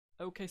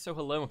Okay, so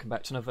hello and welcome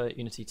back to another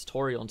Unity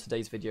tutorial. In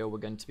today's video we're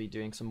going to be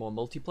doing some more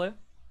multiplayer.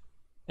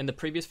 In the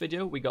previous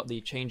video we got the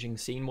changing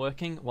scene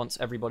working once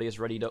everybody is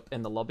readied up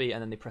in the lobby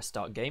and then they press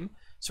start game.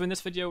 So in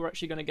this video we're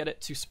actually going to get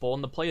it to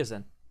spawn the players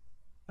in.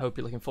 I hope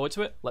you're looking forward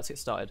to it. Let's get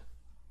started.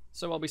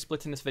 So I'll be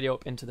splitting this video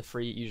up into the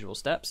three usual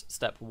steps.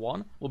 Step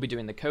 1, we'll be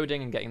doing the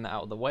coding and getting that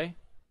out of the way.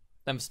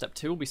 Then for step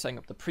 2 we'll be setting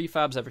up the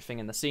prefabs, everything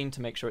in the scene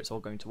to make sure it's all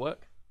going to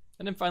work.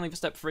 And then finally for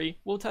step 3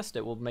 we'll test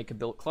it. We'll make a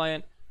built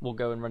client. We'll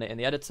go and run it in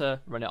the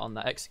editor, run it on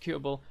that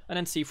executable, and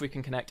then see if we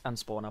can connect and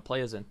spawn our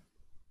players in.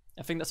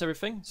 I think that's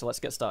everything, so let's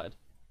get started.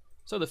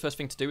 So the first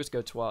thing to do is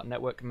go to our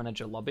network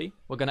manager lobby.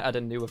 We're going to add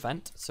a new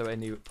event, so a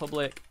new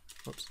public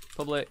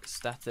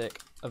static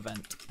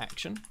event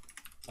action.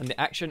 And the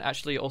action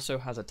actually also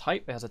has a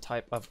type. It has a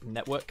type of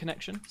network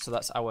connection, so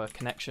that's our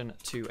connection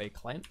to a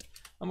client.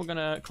 And we're going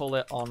to call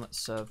it on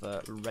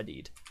server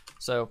readied.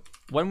 So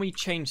when we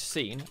change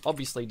scene,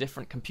 obviously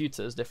different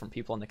computers, different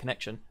people on the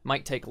connection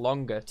might take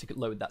longer to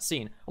load that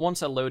scene. And once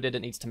they're loaded,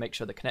 it needs to make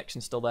sure the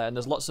connection's still there, and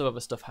there's lots of other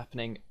stuff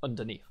happening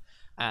underneath.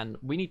 And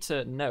we need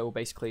to know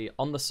basically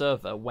on the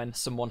server when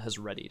someone has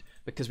readied,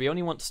 because we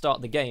only want to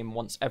start the game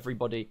once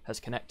everybody has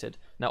connected.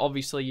 Now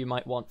obviously you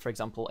might want, for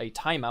example, a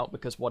timeout,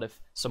 because what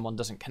if someone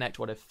doesn't connect?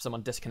 What if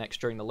someone disconnects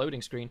during the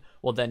loading screen?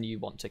 Well, then you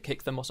want to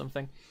kick them or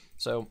something.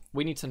 So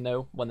we need to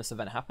know when this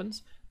event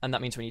happens, and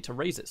that means we need to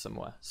raise it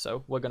somewhere.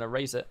 So we're going to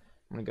raise it.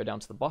 I'm going to go down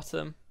to the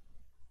bottom,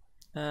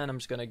 and I'm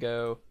just going to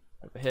go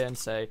over here and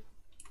say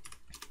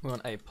we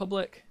want a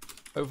public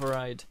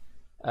override.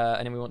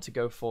 And then we want to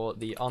go for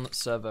the on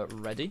server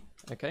ready.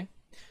 Okay.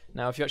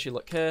 Now, if you actually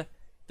look here,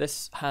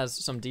 this has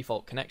some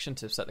default connection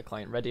to set the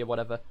client ready or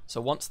whatever.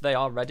 So once they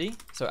are ready,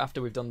 so after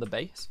we've done the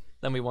base,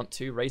 then we want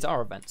to raise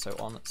our event. So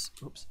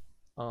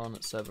on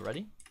server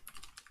ready.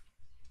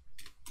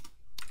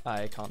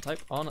 I can't type.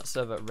 On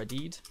server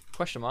readied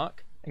question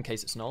mark in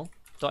case it's null.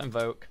 Dot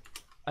invoke,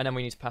 and then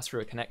we need to pass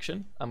through a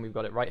connection, and we've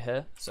got it right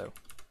here. So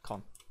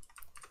con.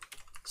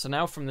 So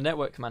now from the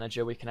network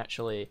manager, we can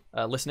actually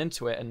listen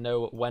into it and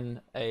know when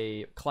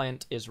a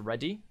client is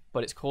ready,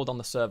 but it's called on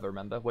the server,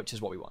 remember, which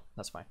is what we want.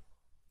 That's fine.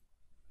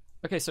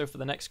 Okay, so for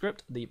the next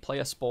script, the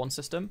player spawn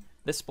system.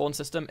 This spawn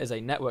system is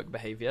a network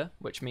behavior,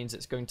 which means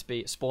it's going to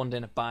be spawned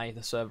in by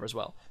the server as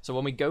well. So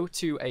when we go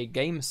to a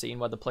game scene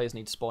where the players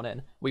need to spawn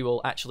in, we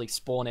will actually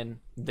spawn in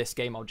this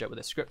game object with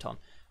this script on.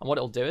 And what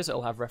it'll do is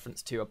it'll have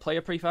reference to a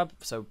player prefab,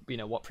 so you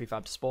know what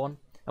prefab to spawn,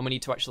 and we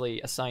need to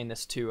actually assign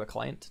this to a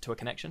client, to a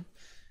connection.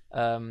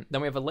 Then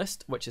we have a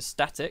list, which is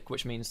static,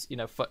 which means, you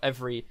know, for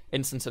every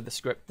instance of the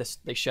script,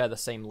 they share the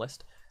same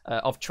list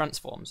of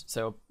transforms.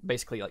 So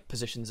basically like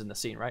positions in the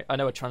scene, right? I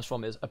know a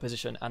transform is a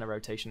position and a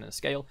rotation and a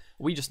scale.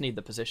 We just need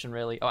the position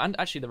really. Oh, and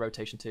actually the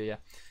rotation too,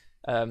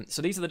 yeah.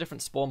 So these are the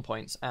different spawn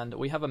points, and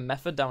we have a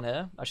method down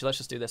here. Actually, let's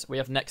just do this. We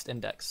have next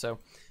index. So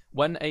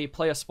when a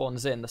player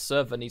spawns in, the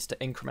server needs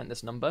to increment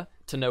this number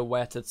to know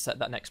where to set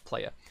that next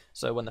player.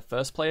 So when the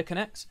first player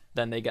connects,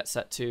 then they get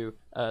set to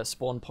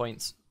spawn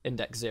points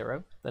index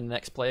 0, then the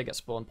next player gets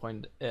spawn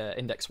point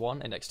index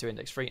 1, index 2,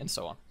 index 3, and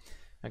so on.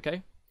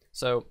 Okay,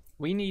 so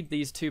we need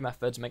these two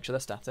methods, make sure they're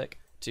static,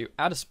 to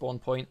add a spawn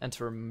point and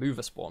to remove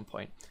a spawn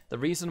point. The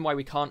reason why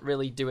we can't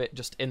really do it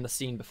just in the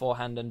scene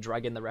beforehand and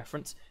drag in the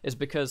reference is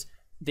because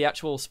the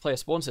actual player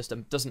spawn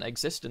system doesn't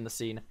exist in the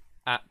scene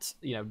at,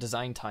 you know,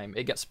 design time.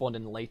 It gets spawned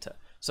in later.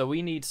 So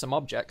we need some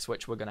objects,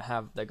 which we're going to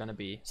have. They're going to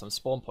be some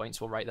spawn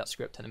points. We'll write that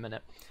script in a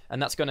minute,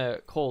 and that's going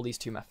to call these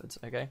two methods.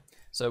 Okay,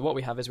 so what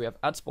we have is we have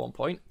add spawn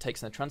point,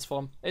 takes in a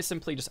transform. It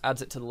simply just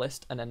adds it to the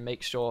list and then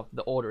makes sure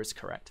the order is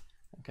correct.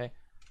 Okay,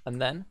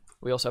 and then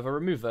we also have a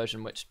remove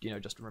version, which, you know,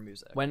 just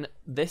removes it. When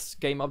this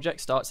game object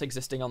starts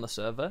existing on the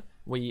server,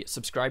 we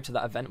subscribe to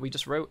that event we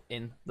just wrote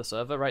in the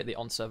server, right? The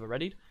on server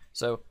readied.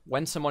 So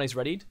when someone is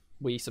readied,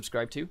 we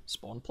subscribe to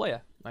spawn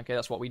player. Okay,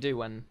 that's what we do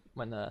when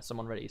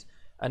someone readies.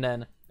 And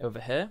then over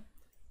here,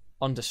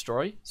 on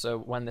destroy, so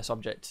when this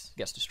object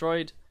gets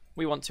destroyed,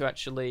 we want to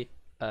actually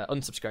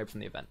unsubscribe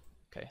from the event.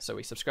 Okay, so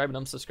we subscribe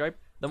and unsubscribe.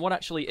 Then what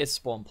actually is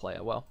spawn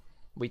player? Well,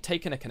 we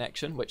take in a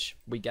connection, which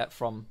we get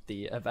from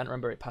the event.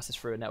 Remember, it passes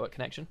through a network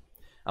connection.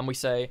 And we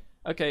say,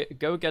 okay,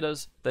 go get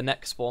us the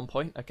next spawn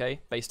point, okay,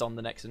 based on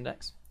the next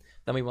index.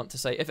 Then we want to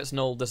say, if it's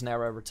null, there's an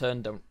error,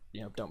 return,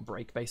 don't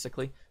break,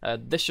 basically.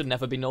 This should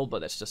never be null,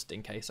 but it's just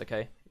in case,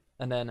 okay?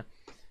 And then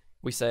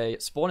we say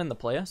spawn in the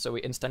player, so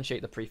we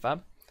instantiate the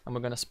prefab, and we're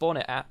going to spawn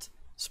it at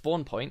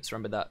spawn points.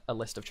 Remember that a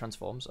list of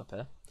transforms up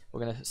here. We're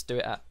going to do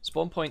it at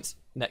spawn points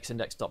next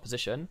index dot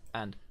position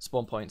and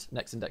spawn points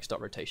next index dot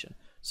rotation.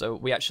 So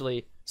we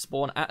actually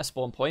spawn at a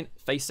spawn point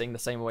facing the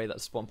same way that the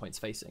spawn point's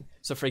facing.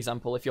 So for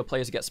example, if your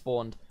players get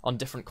spawned on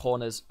different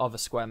corners of a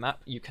square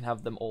map, you can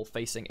have them all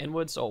facing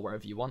inwards or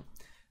wherever you want.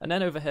 And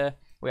then over here,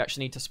 we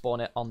actually need to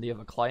spawn it on the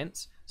other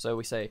clients. So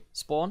we say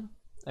spawn,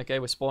 okay,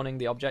 we're spawning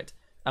the object,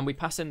 and we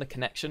pass in the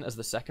connection as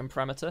the second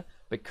parameter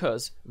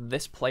because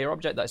this player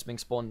object that is being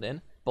spawned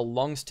in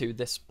belongs to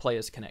this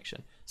player's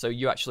connection. So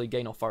you actually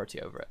gain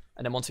authority over it.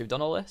 And then once we've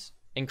done all this,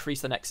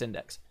 increase the next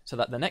index so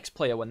that the next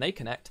player, when they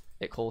connect,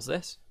 it calls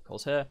this,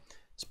 calls here,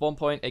 spawn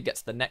point, it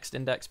gets the next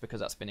index because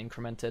that's been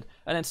incremented,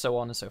 and then so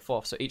on and so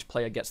forth. So each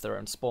player gets their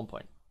own spawn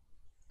point.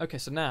 Okay,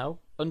 so now,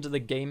 under the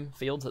game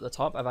fields at the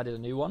top, I've added a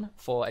new one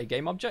for a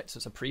game object. So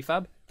it's a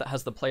prefab that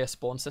has the player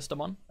spawn system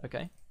on,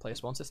 okay? Player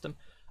spawn system.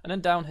 And then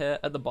down here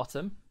at the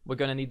bottom, we're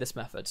going to need this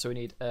method. So we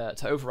need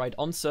to override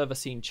on-server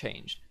scene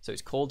changed. So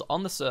it's called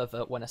on the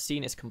server when a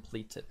scene is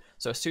completed.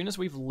 So as soon as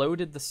we've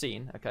loaded the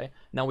scene, okay,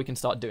 now we can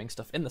start doing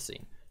stuff in the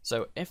scene.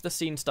 So if the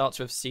scene starts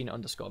with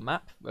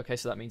scene_map, okay,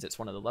 so that means it's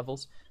one of the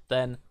levels,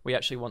 then we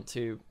actually want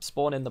to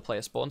spawn in the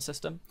player spawn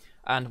system.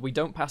 And we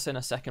don't pass in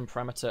a second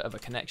parameter of a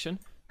connection,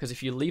 because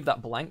if you leave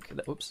that blank,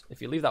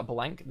 if you leave that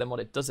blank, then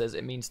what it does is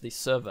it means the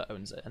server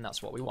owns it, and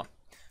that's what we want.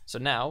 So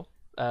now,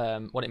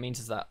 what it means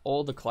is that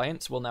all the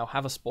clients will now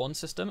have a spawn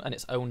system, and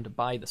it's owned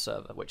by the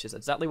server, which is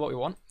exactly what we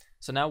want.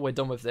 So now we're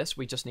done with this.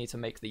 We just need to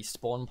make the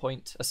spawn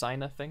point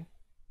assigner thing.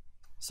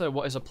 So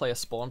what is a player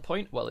spawn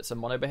point? Well, it's a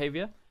mono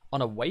behavior.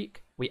 On a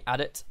wake, we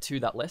add it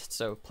to that list.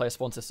 So player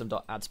spawn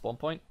system.add spawn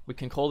point. We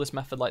can call this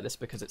method like this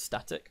because it's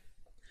static.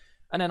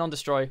 And then on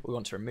destroy, we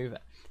want to remove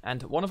it.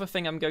 And one other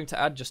thing I'm going to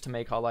add just to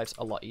make our lives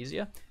a lot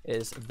easier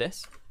is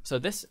this. So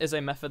this is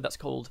a method that's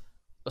called,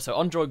 so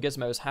onDraw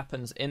gizmos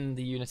happens in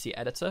the Unity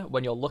editor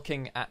when you're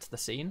looking at the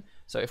scene.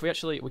 So if we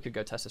could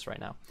go test this right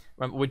now.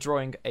 Remember, we're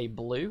drawing a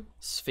blue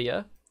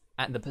sphere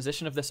at the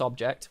position of this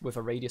object with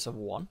a radius of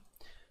 1.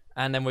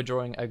 And then we're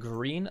drawing a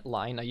green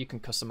line. Now you can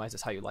customize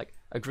this how you like.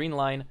 A green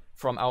line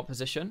from our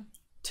position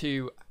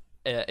to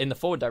in the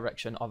forward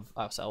direction of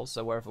ourselves,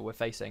 so wherever we're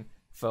facing,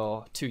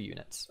 for 2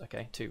 units,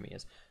 okay, 2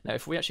 meters. Now,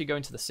 if we actually go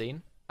into the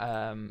scene,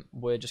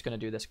 we're just going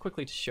to do this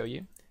quickly to show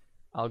you.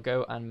 I'll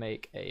go and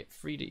make a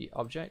 3D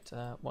object.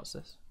 What's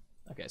this?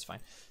 Okay, it's fine.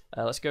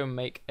 Let's go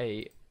make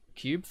a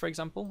cube, for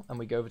example, and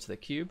we go over to the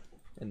cube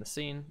in the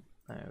scene.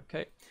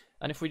 Okay,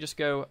 and if we just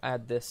go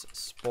add this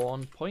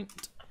spawn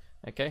point,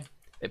 okay,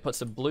 it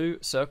puts a blue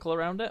circle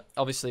around it.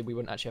 Obviously, we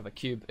wouldn't actually have a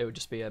cube. It would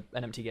just be an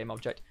empty game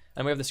object.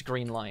 And we have this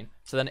green line.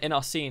 So then in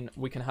our scene,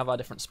 we can have our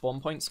different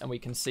spawn points and we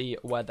can see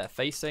where they're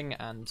facing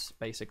and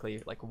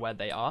basically like where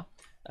they are.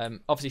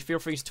 Obviously, feel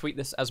free to tweak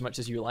this as much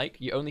as you like.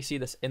 You only see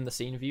this in the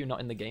scene view,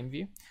 not in the game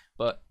view.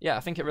 But yeah, I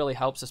think it really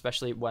helps,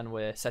 especially when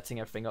we're setting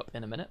everything up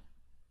in a minute.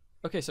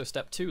 Okay, so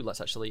step 2, let's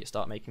actually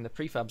start making the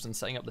prefabs and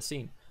setting up the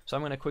scene. So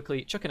I'm going to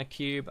quickly chuck in a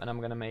cube and I'm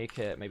going to make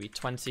it maybe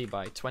 20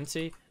 by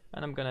 20.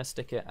 And I'm going to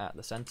stick it at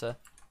the center.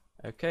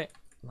 Okay,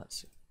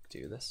 let's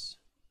do this.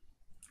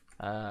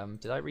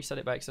 Did I reset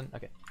it by accident?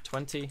 Okay,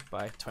 20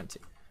 by 20.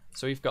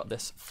 So we've got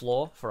this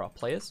floor for our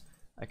players.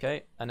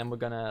 Okay, and then we're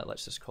going to,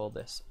 let's just call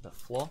this the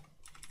floor.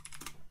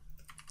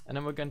 And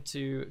then we're going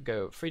to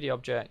go 3D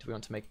object. We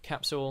want to make a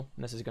capsule.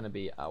 And this is going to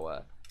be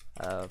our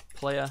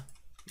player.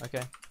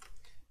 Okay.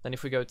 Then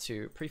if we go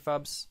to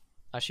prefabs,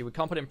 actually we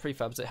can't put in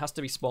prefabs. It has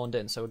to be spawned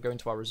in. So we're going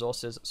to our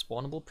resources,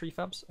 spawnable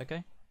prefabs.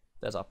 Okay,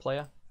 there's our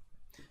player.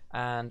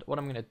 And what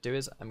I'm going to do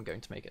is I'm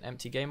going to make an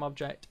empty game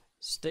object,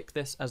 stick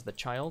this as the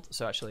child.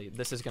 So actually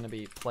this is going to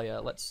be player.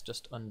 Let's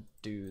just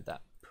undo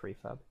that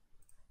prefab.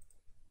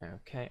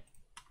 Okay.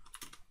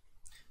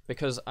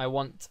 Because I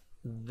want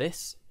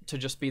this to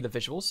just be the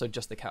visual, so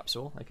just the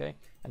capsule, okay?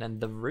 And then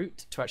the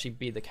root to actually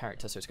be the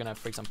character. So it's going to have,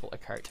 for example, a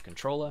character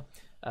controller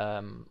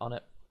on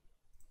it.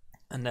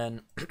 And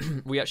then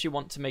we actually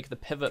want to make the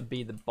pivot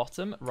be the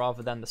bottom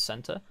rather than the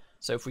center.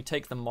 So if we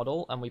take the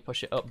model and we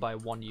push it up by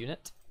 1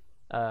 unit,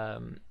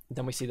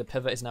 then we see the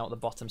pivot is now at the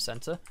bottom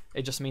center.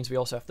 It just means we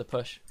also have to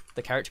push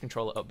the character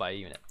controller up by a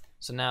unit.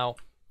 So now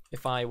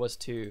if I was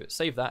to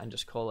save that and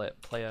just call it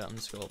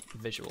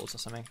player_visuals or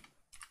something.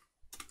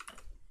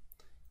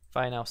 If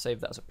I now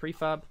save that as a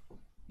prefab,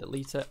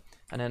 delete it,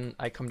 and then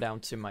I come down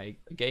to my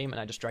game and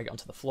I just drag it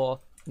onto the floor,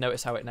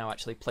 notice how it now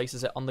actually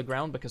places it on the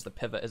ground because the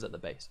pivot is at the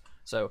base.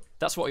 So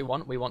that's what we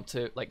want. We want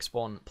to like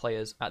spawn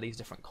players at these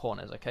different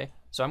corners, okay?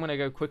 So I'm going to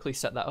go quickly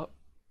set that up.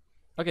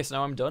 Okay, so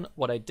now I'm done.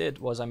 What I did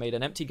was I made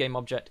an empty game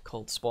object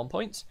called spawn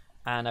points,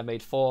 and I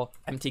made 4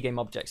 empty game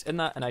objects in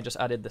that, and I just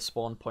added the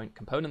spawn point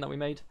component that we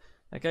made.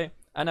 Okay,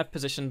 and I've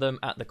positioned them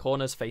at the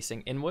corners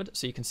facing inward,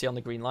 so you can see on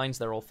the green lines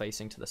they're all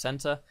facing to the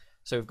center.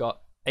 So we've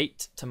got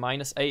 8 to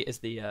 -8 is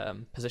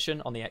the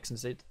position on the X and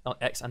Z,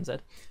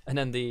 and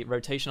then the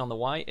rotation on the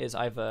Y is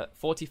either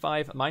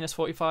 45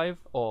 -45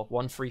 or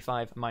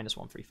 135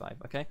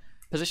 -135. Okay,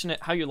 position it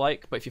how you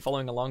like, but if you're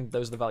following along,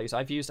 those are the values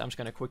I've used. I'm just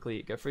going to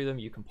quickly go through them.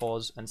 You can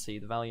pause and see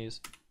the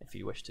values if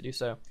you wish to do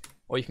so,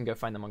 or you can go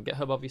find them on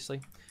GitHub,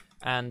 obviously.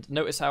 And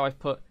notice how I've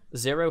put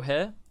 0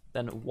 here,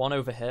 then 1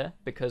 over here,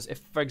 because if,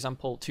 for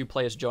example, 2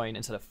 players join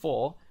instead of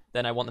 4,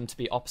 then I want them to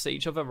be opposite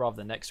each other rather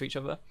than next to each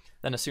other.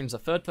 Then as soon as a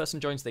 3rd person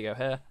joins, they go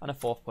here, and a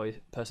 4th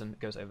person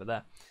goes over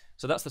there.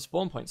 So that's the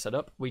spawn point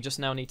setup. We just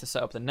now need to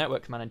set up the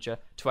network manager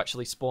to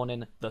actually spawn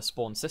in the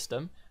spawn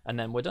system, and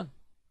then we're done.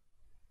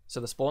 So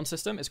the spawn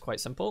system is quite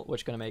simple. We're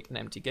just going to make an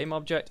empty game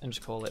object and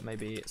just call it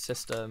maybe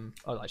system.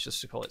 Oh, let's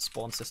just call it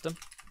spawn system.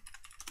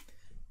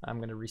 I'm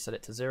going to reset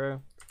it to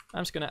 0.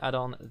 I'm just going to add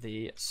on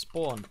the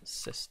spawn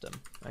system.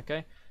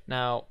 Okay.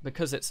 Now,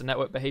 because it's a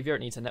network behavior, it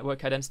needs a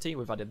network identity.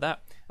 We've added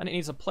that, and it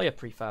needs a player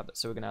prefab.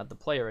 So we're going to add the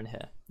player in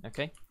here.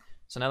 Okay.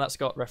 So now that's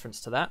got reference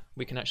to that,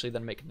 we can actually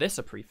then make this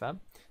a prefab.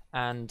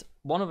 And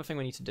one other thing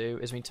we need to do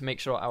is we need to make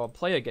sure our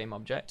player game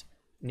object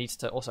needs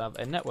to also have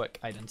a network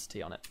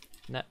identity on it.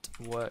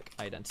 Network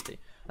identity.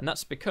 And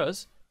that's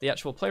because the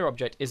actual player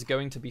object is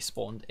going to be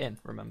spawned in,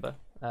 remember?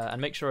 And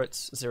make sure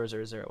it's 000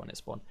 when it's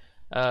spawned.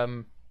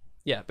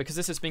 Yeah, because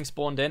this is being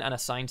spawned in and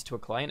assigned to a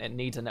client, it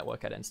needs a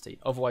network identity.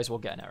 Otherwise, we'll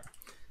get an error.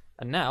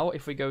 And now,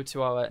 if we go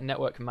to our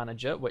network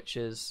manager, which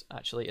is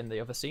actually in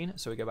the other scene,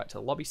 so we go back to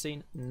the lobby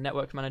scene,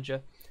 network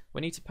manager, we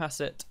need to pass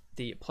it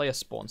the player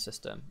spawn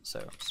system.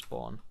 So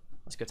spawn,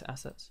 let's go to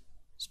assets,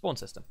 spawn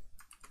system.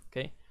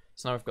 Okay,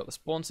 so now we've got the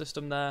spawn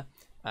system there,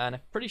 and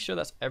I'm pretty sure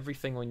that's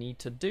everything we need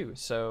to do.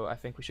 So I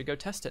think we should go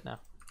test it now.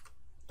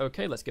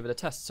 Okay, let's give it a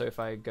test. So if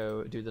I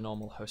go do the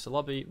normal host a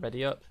lobby,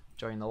 ready up,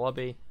 join the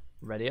lobby,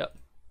 ready up,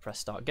 press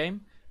start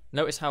game.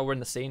 Notice how we're in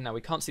the scene. Now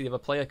we can't see the other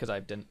player because I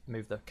didn't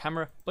move the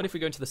camera, but if we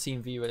go into the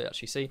scene view, we'll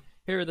actually see,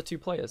 here are the two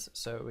players.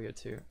 So we go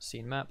to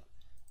scene map,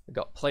 we've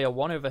got player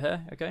 1 over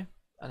here, okay,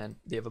 and then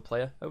the other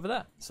player over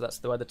there. So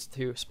that's where the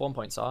two spawn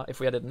points are.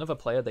 If we added another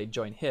player, they'd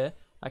join here.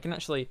 I can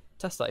actually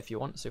test that if you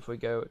want. So if we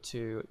go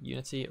to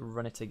Unity,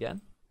 run it again.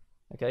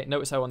 Okay,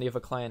 notice how on the other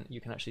client,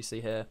 you can actually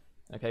see here,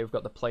 okay, we've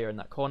got the player in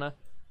that corner.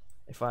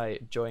 If I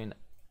join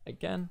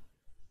again,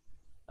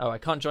 oh, I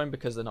can't join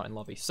because they're not in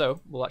lobby. So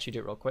we'll actually do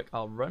it real quick.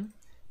 I'll run,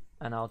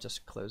 and I'll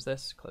just close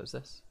this,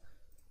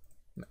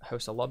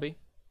 host a lobby,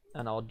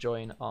 and I'll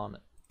join on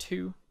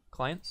 2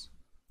 clients.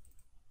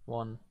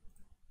 1,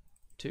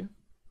 2.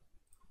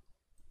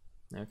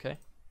 Okay.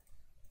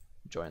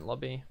 Join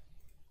lobby.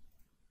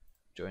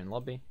 Join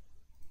lobby.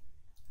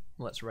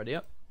 Let's ready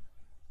up.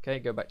 Okay,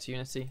 go back to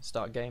Unity,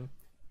 start game,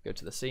 go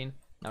to the scene.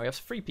 Now we have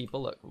 3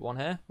 people, look, 1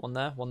 here, 1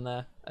 there, 1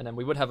 there, and then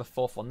we would have a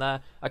 4th one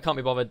there. I can't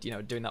be bothered, you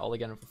know, doing that all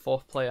again with a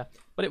 4th player,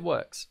 but it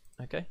works,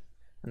 okay?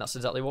 And that's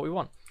exactly what we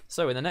want.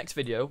 So in the next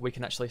video, we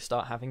can actually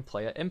start having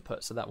player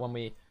input, so that when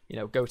we, you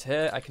know, go to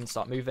here, I can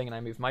start moving and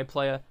I move my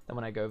player. Then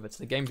when I go over to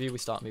the game view, we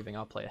start moving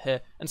our player here,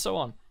 and so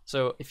on.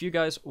 So if you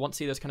guys want to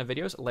see those kind of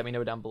videos, let me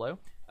know down below.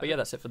 But yeah,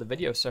 that's it for the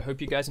video. So I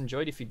hope you guys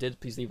enjoyed. If you did,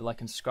 please leave a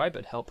like and subscribe.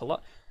 It'd help a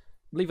lot.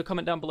 Leave a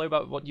comment down below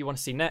about what you want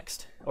to see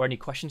next, or any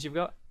questions you've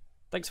got.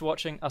 Thanks for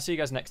watching. I'll see you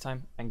guys next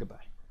time, and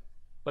goodbye.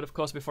 But of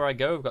course, before I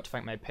go, I've got to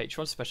thank my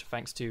patrons. Special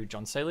thanks to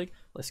John Salig,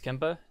 Liz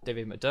Kimber,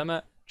 David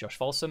McDermott, Josh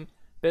Folsom,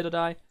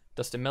 Bearded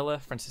Dustin Miller,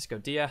 Francisco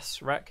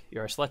Diaz, Rack,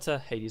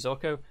 Yorosleta, Hades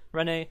Orko,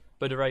 Rene,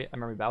 Buderay,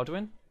 and Mary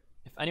Baldwin.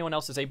 If anyone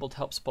else is able to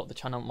help support the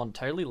channel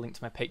monetarily, link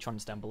to my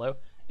patrons down below.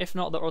 If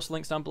not, there are also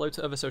links down below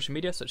to other social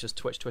media, such as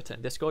Twitch, Twitter,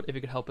 and Discord. If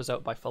you could help us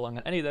out by following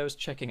on any of those,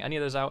 checking any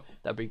of those out,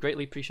 that would be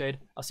greatly appreciated.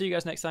 I'll see you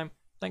guys next time.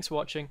 Thanks for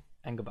watching,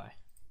 and goodbye.